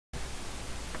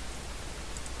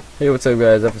Hey, what's up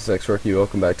guys, FSX Rookie,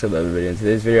 welcome back to another video. In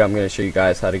today's video I'm going to show you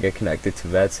guys how to get connected to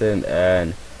Vatsim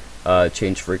and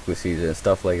change frequencies and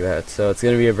stuff like that. So it's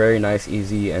going to be a very nice,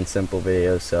 easy, and simple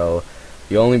video. So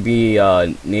you'll only be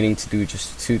needing to do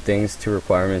just two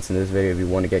requirements in this video if you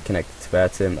want to get connected to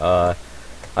Vatsim.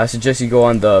 I suggest you go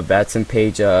on the Vatsim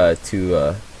page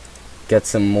to get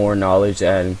some more knowledge,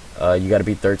 and you got to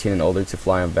be 13 and older to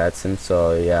fly on Vatsim.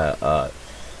 So yeah,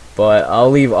 but I'll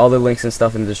leave all the links and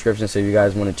stuff in the description, so if you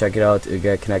guys want to check it out to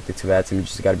get connected to Vatsim, you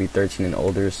just got to be 13 and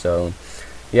older. So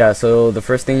yeah, so the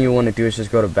first thing you want to do is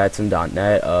just go to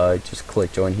vatsim.net, just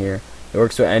click join here. It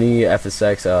works with any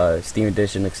FSX, Steam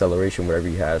Edition, Acceleration, whatever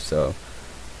you have. So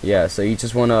yeah, so you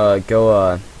just want to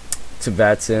go to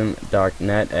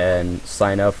vatsim.net and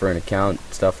sign up for an account,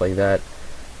 stuff like that.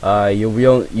 You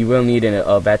will need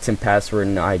a Vatsim password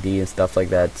and ID and stuff like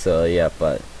that. So yeah,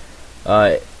 but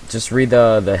just read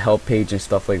the help page and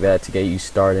stuff like that to get you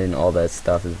started, and all that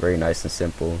stuff is very nice and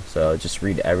simple. So just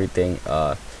read everything.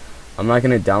 I'm not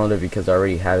gonna download it because I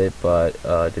already have it, but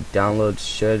the download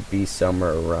should be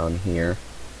somewhere around here.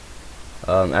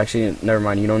 Actually, never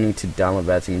mind, you don't need to download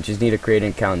Vatsim, you just need to create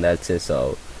an account, and that's it.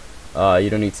 So you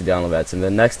don't need to download Vatsim.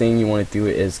 The next thing you want to do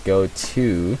is go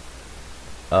to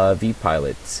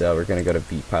Vpilot. So we're gonna go to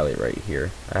Vpilot right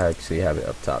here. I actually have it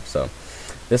up top. So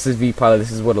this is Vpilot.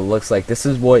 This is what it looks like. This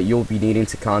is what you'll be needing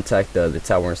to contact the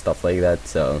tower and stuff like that.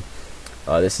 So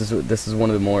this is one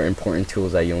of the more important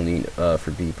tools that you'll need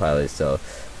for Vpilot. So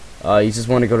you just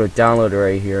want to go to download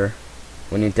right here.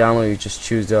 When you download, you just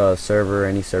choose a server.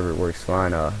 Any server works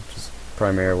fine. Just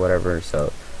primary, whatever.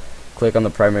 So click on the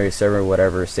primary server,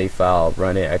 whatever, save file,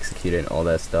 run it, execute it, and all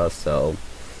that stuff. So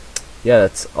yeah,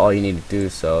 that's all you need to do.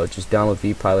 So just download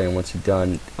Vpilot, and once you're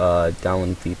done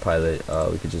downloading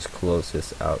Vpilot, we could just close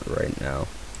this out right now.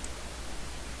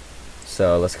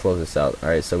 So let's close this out.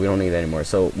 Alright, so we don't need it anymore.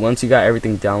 So once you got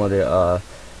everything downloaded,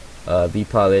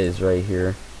 Vpilot is right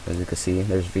here. As you can see,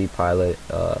 there's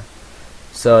Vpilot.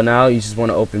 So now you just want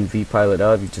to open Vpilot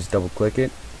up. You just double click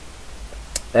it,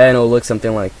 and it'll look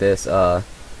something like this.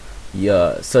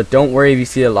 Yeah, so don't worry if you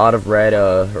see a lot of red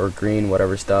or green,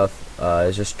 whatever stuff.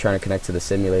 It's just trying to connect to the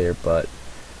simulator, but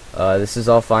this is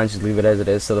all fine. Just leave it as it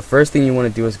is. So the first thing you want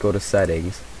to do is go to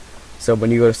settings. So when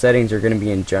you go to settings, you're going to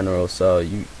be in general. So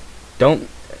you don't,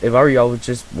 if I were you, I would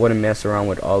just wouldn't mess around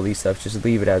with all these stuff. Just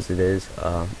leave it as it is.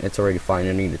 It's already fine.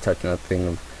 You don't need to touch nothing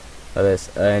of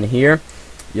this. And here,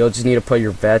 you'll just need to put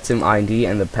your Vatsim ID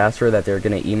and the password that they're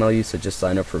going to email you. So just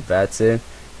sign up for Vatsim.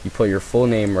 You put your full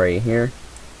name right here.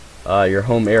 Your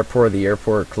home airport, the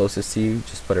airport closest to you,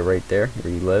 just put it right there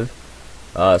where you live.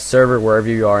 Server, wherever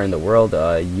you are in the world,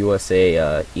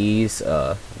 USA East,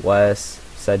 West,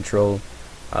 Central.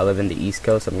 I live in the East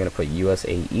Coast, so I'm going to put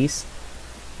USA East.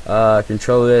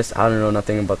 Control this, I don't know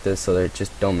nothing about this, so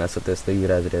just don't mess with this, leave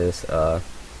it as it is.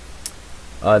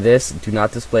 This, do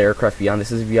not display aircraft beyond.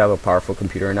 This is if you have a powerful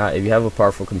computer or not. If you have a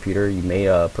powerful computer, you may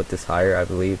put this higher, I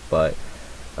believe, but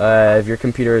if your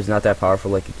computer is not that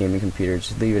powerful, like a gaming computer,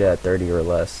 just leave it at 30 or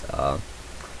less.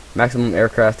 Maximum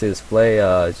aircraft to display,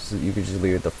 you can just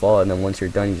leave it default, and then once you're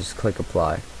done, you just click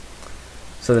apply.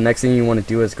 So the next thing you want to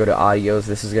do is go to audios.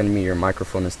 This is going to be your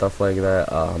microphone and stuff like that.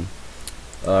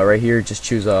 Right here, just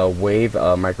choose a wave,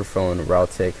 microphone,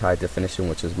 Route high definition,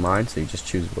 which is mine, so you just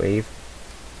choose wave.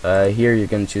 Here you're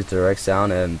going to choose direct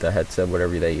sound and the headset,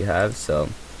 whatever that you have, so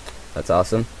that's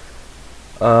awesome.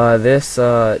 This,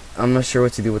 I'm not sure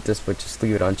what to do with this, but just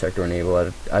leave it unchecked or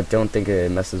enabled. I don't think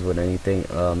it messes with anything.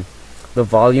 The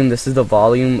volume, this is the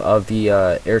volume of the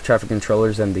air traffic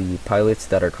controllers and the pilots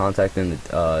that are contacting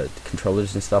the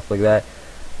controllers and stuff like that.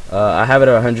 I have it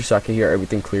at 100 so I can hear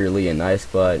everything clearly and nice,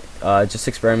 but just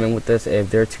experiment with this. If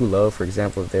they're too low, for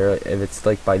example, if it's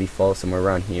like by default somewhere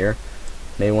around here,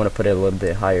 may want to put it a little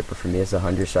bit higher, but for me it's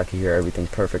 100 so I can hear everything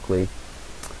perfectly.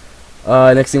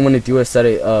 Next thing you want to do is set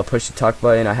a push to talk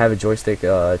button. I have a joystick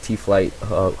T-Flight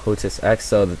Hotus X,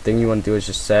 so the thing you want to do is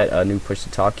just set a new push to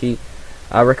talk key.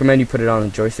 I recommend you put it on a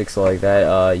joystick, so like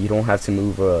that you don't have to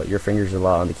move your fingers a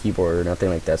lot on the keyboard or nothing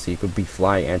like that, so you could be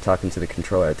flying and talking to the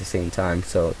controller at the same time.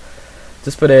 So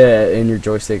just put it in your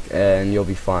joystick and you'll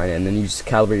be fine, and then you just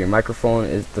calibrate your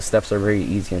microphone. The steps are very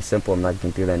easy and simple. I'm not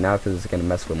going to do that now because it's going to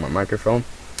mess with my microphone.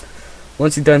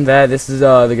 Once you've done that, this is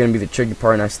going to be the tricky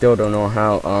part, and I still don't know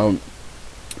how.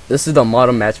 This is the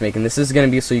model matchmaking. This is going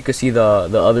to be so you can see the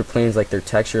other planes, like their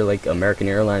texture, like American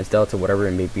Airlines, Delta, whatever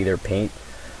it may be, their paint.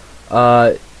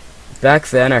 Back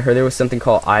then I heard there was something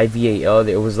called IVAO.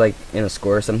 It was like in a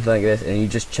score or something like this, and you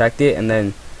just checked it and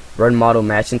then run model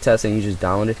matching test and you just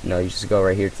download it. No, you just go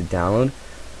right here to download.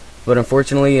 But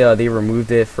unfortunately they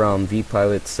removed it from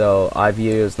Vpilot, so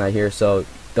IVAO is not here. So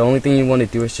the only thing you want to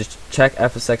do is just check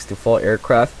FSX default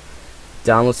aircraft,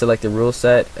 download select the rule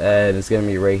set, and it's gonna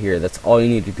be right here. That's all you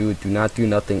need to do. Do not do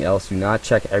nothing else. Do not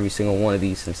check every single one of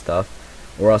these and stuff,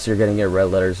 or else you're gonna get red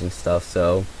letters and stuff.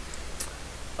 So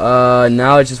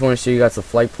now I just want to show you guys the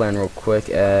flight plan real quick,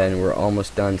 and we're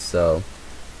almost done. So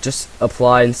just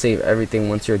apply and save everything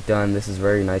once you're done. This is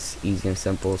very nice, easy, and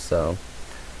simple. So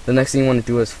the next thing you want to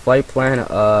do is flight plan.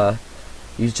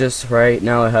 You just right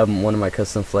now I have one of my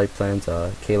custom flight plans,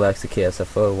 KLAX to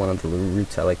KSFO, one of the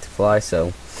routes I like to fly.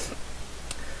 So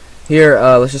here,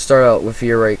 let's just start out with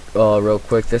here real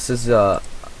quick. This is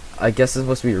I guess it's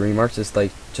supposed to be remarks. It's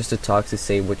like just a talk to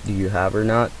say what do you have or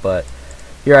not. But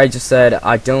here I just said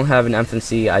I don't have an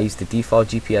FNC. I use the default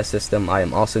GPS system. I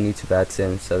am also new to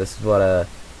Vatsim, so this is what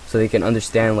so they can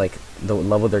understand like the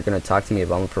level they're gonna talk to me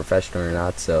if I'm a professional or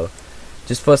not. So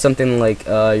just put something like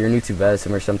you're new to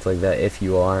Vatsim or something like that if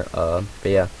you are. But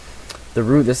yeah, the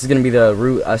route. This is gonna be the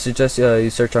route. I suggest you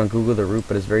search on Google the route,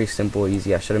 but it's very simple,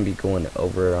 easy. I shouldn't be going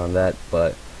over on that,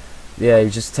 but yeah, you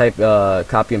just type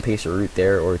copy and paste your route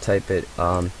there, or type it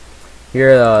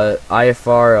here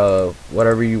IFR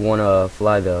whatever you want to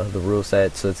fly the rule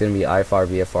set. So it's gonna be IFR,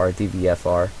 VFR,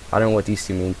 DVFR. I don't know what these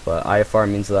two mean, but IFR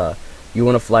means you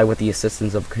want to fly with the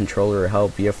assistance of a controller or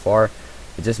help. VFR,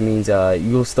 it just means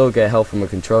you'll still get help from a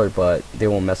controller, but they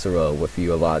won't mess with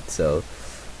you a lot. So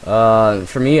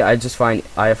for me, I just find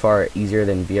IFR easier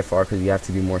than VFR because you have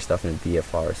to do more stuff in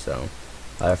VFR. So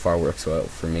IFR works well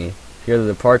for me. Here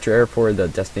the departure airport, the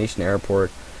destination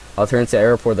airport, alternative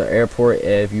airport, the airport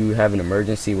if you have an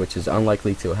emergency, which is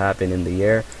unlikely to happen in the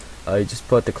air. You just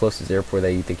put the closest airport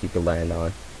that you think you could land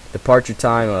on. Departure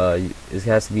time, it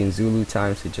has to be in Zulu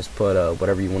time, so just put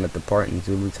whatever you want to depart in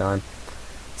Zulu time.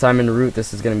 Time en route,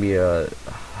 this is going to be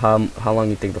how long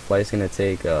you think the flight is going to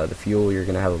take, the fuel you're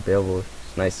going to have available.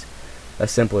 It's nice,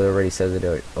 that's simple, it already says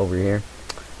it over here.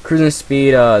 Cruising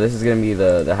speed, this is going to be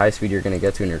the high speed you're going to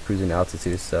get to in your cruising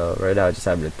altitude. So right now I just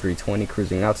have it at 320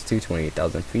 cruising altitude,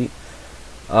 28,000 feet.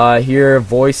 Here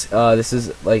voice, this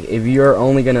is like if you're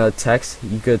only going to text,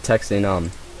 you could text in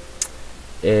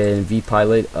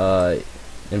Vpilot.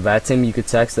 In Vatsim you could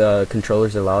text,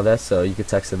 controllers allow that, so you could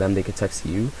text to them, they could text to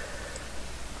you.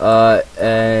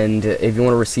 And if you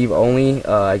want to receive only,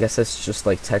 I guess that's just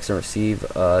like text and receive.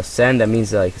 Send, that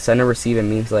means like send and receive, it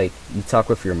means like you talk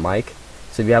with your mic.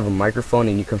 So if you have a microphone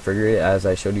and you configure it as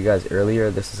I showed you guys earlier,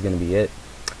 this is going to be it.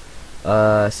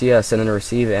 So yeah, send and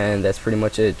receive, and that's pretty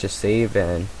much it. Just save,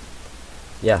 and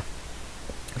yeah.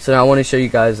 So now I want to show you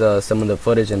guys some of the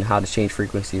footage and how to change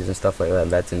frequencies and stuff like that in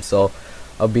Vatsim. So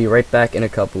I'll be right back in a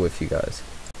couple with you guys.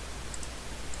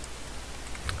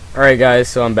 Alright guys,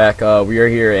 so I'm back. We are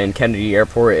here in Kennedy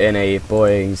Airport in a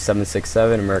Boeing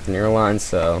 767 American Airlines.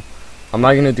 So I'm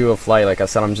not going to do a flight, like I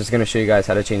said. I'm just going to show you guys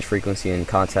how to change frequency and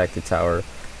contact the tower.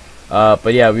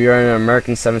 But yeah, we are in an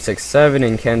American 767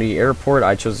 in Kennedy Airport.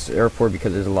 I chose this airport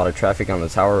because there's a lot of traffic on the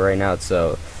tower right now.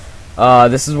 So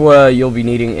this is what you'll be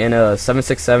needing in a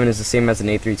 767. Is the same as an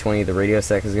A320. The radio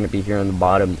stack is going to be here on the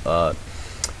bottom.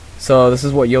 So this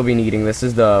is what you'll be needing. This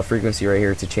is the frequency right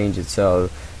here to change it. So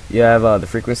you have the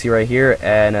frequency right here,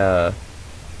 and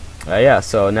yeah,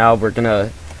 so now we're going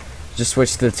to just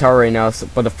switch to the tower right now. So,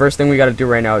 but the first thing we got to do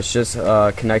right now is just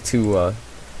connect to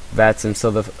Vatsim.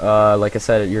 So the like I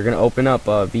said, you're gonna open up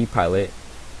Vpilot,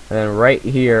 and then right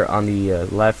here on the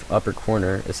left upper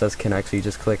corner it says connect. So you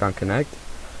just click on connect.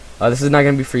 This is not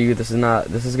gonna be for you. This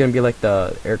is gonna be like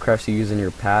the aircrafts you use in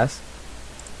your past.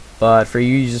 But for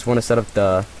you, you just want to set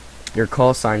up your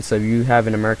call sign. So if you have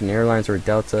an American Airlines or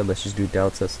Delta, let's just do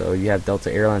Delta. So you have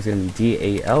Delta Airlines, gonna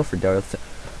be DAL for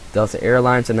Delta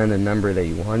Airlines, and then the number that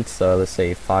you want. So let's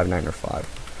say 5905.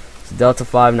 So Delta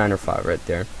 5905 right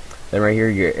there. Then right here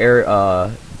your air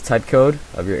type code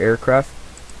of your aircraft,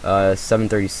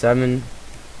 737.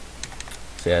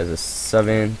 So yeah, it's a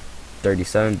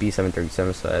 737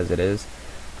 B737, so as it is.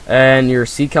 And your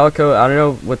CCAL code, I don't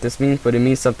know what this means, but it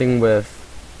means something with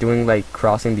doing like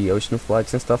crossing the ocean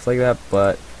flights and stuff like that.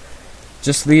 But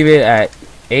just leave it at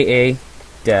AA-BB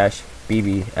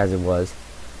as it was.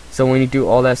 So when you do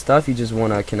all that stuff, you just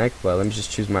want to connect. Well, let me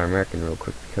just choose my American real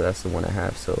quick because that's the one I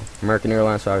have. So American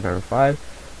Airlines 595,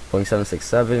 Boeing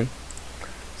 767.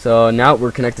 So now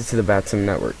we're connected to the Vatsim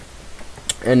network.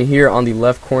 And here on the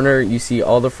left corner, you see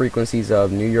all the frequencies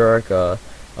of New York, other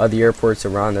airports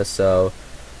around us. So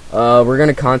we're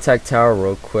gonna contact tower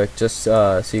real quick, just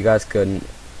so you guys could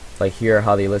like hear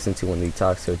how they listen to when we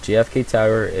talk. So JFK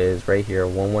tower is right here,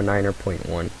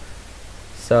 119.1.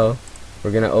 So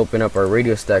we're gonna open up our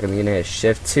radio stack. I'm gonna hit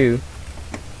shift 2,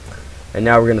 and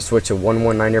now we're gonna switch to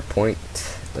 119.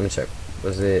 Let me check.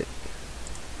 Was it?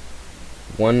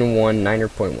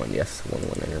 119.1. Yes,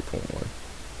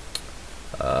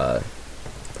 119.1.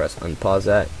 Press unpause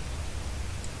that.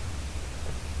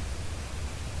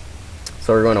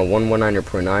 So we're going to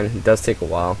 119.9. It does take a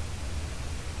while.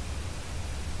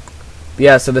 But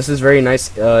yeah, so this is very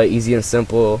nice, easy and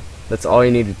simple. That's all you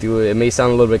need to do. It may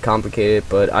sound a little bit complicated,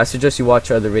 but I suggest you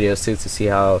watch other videos too to see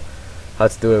how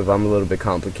to do it if I'm a little bit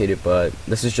complicated. But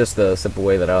this is just the simple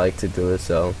way that I like to do it.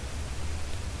 So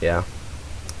yeah,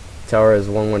 tower is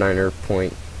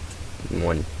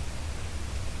 119.1.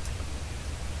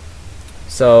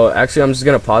 So actually I'm just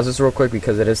gonna pause this real quick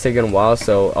because it is taking a while,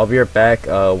 so I'll be right back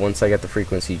once I get the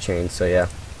frequency changed. So yeah,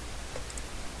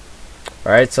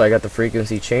 alright, so I got the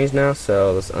frequency changed now,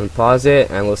 so let's unpause it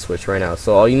and let's switch right now.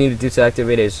 So all you need to do to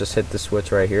activate it is just hit the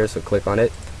switch right here, so click on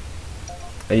it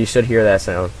and you should hear that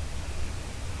sound.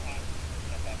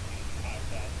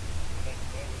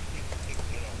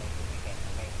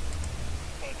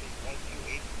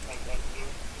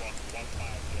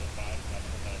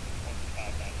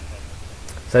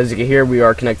 So as you can hear, we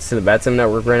are connected to the Vatsim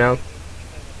network right now.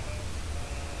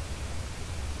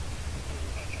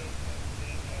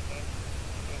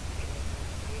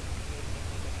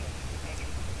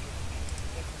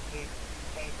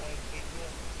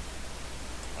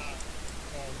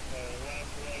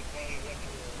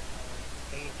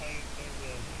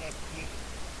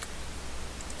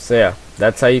 So yeah,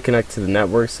 that's how you connect to the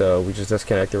network. So we just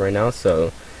disconnected right now.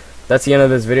 So that's the end of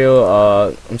this video.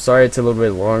 I'm sorry it's a little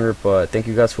bit longer, but thank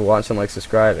you guys for watching. Like,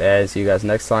 subscribe, and see you guys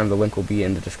next time. The link will be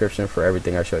in the description for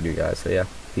everything I showed you guys. So yeah,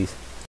 peace.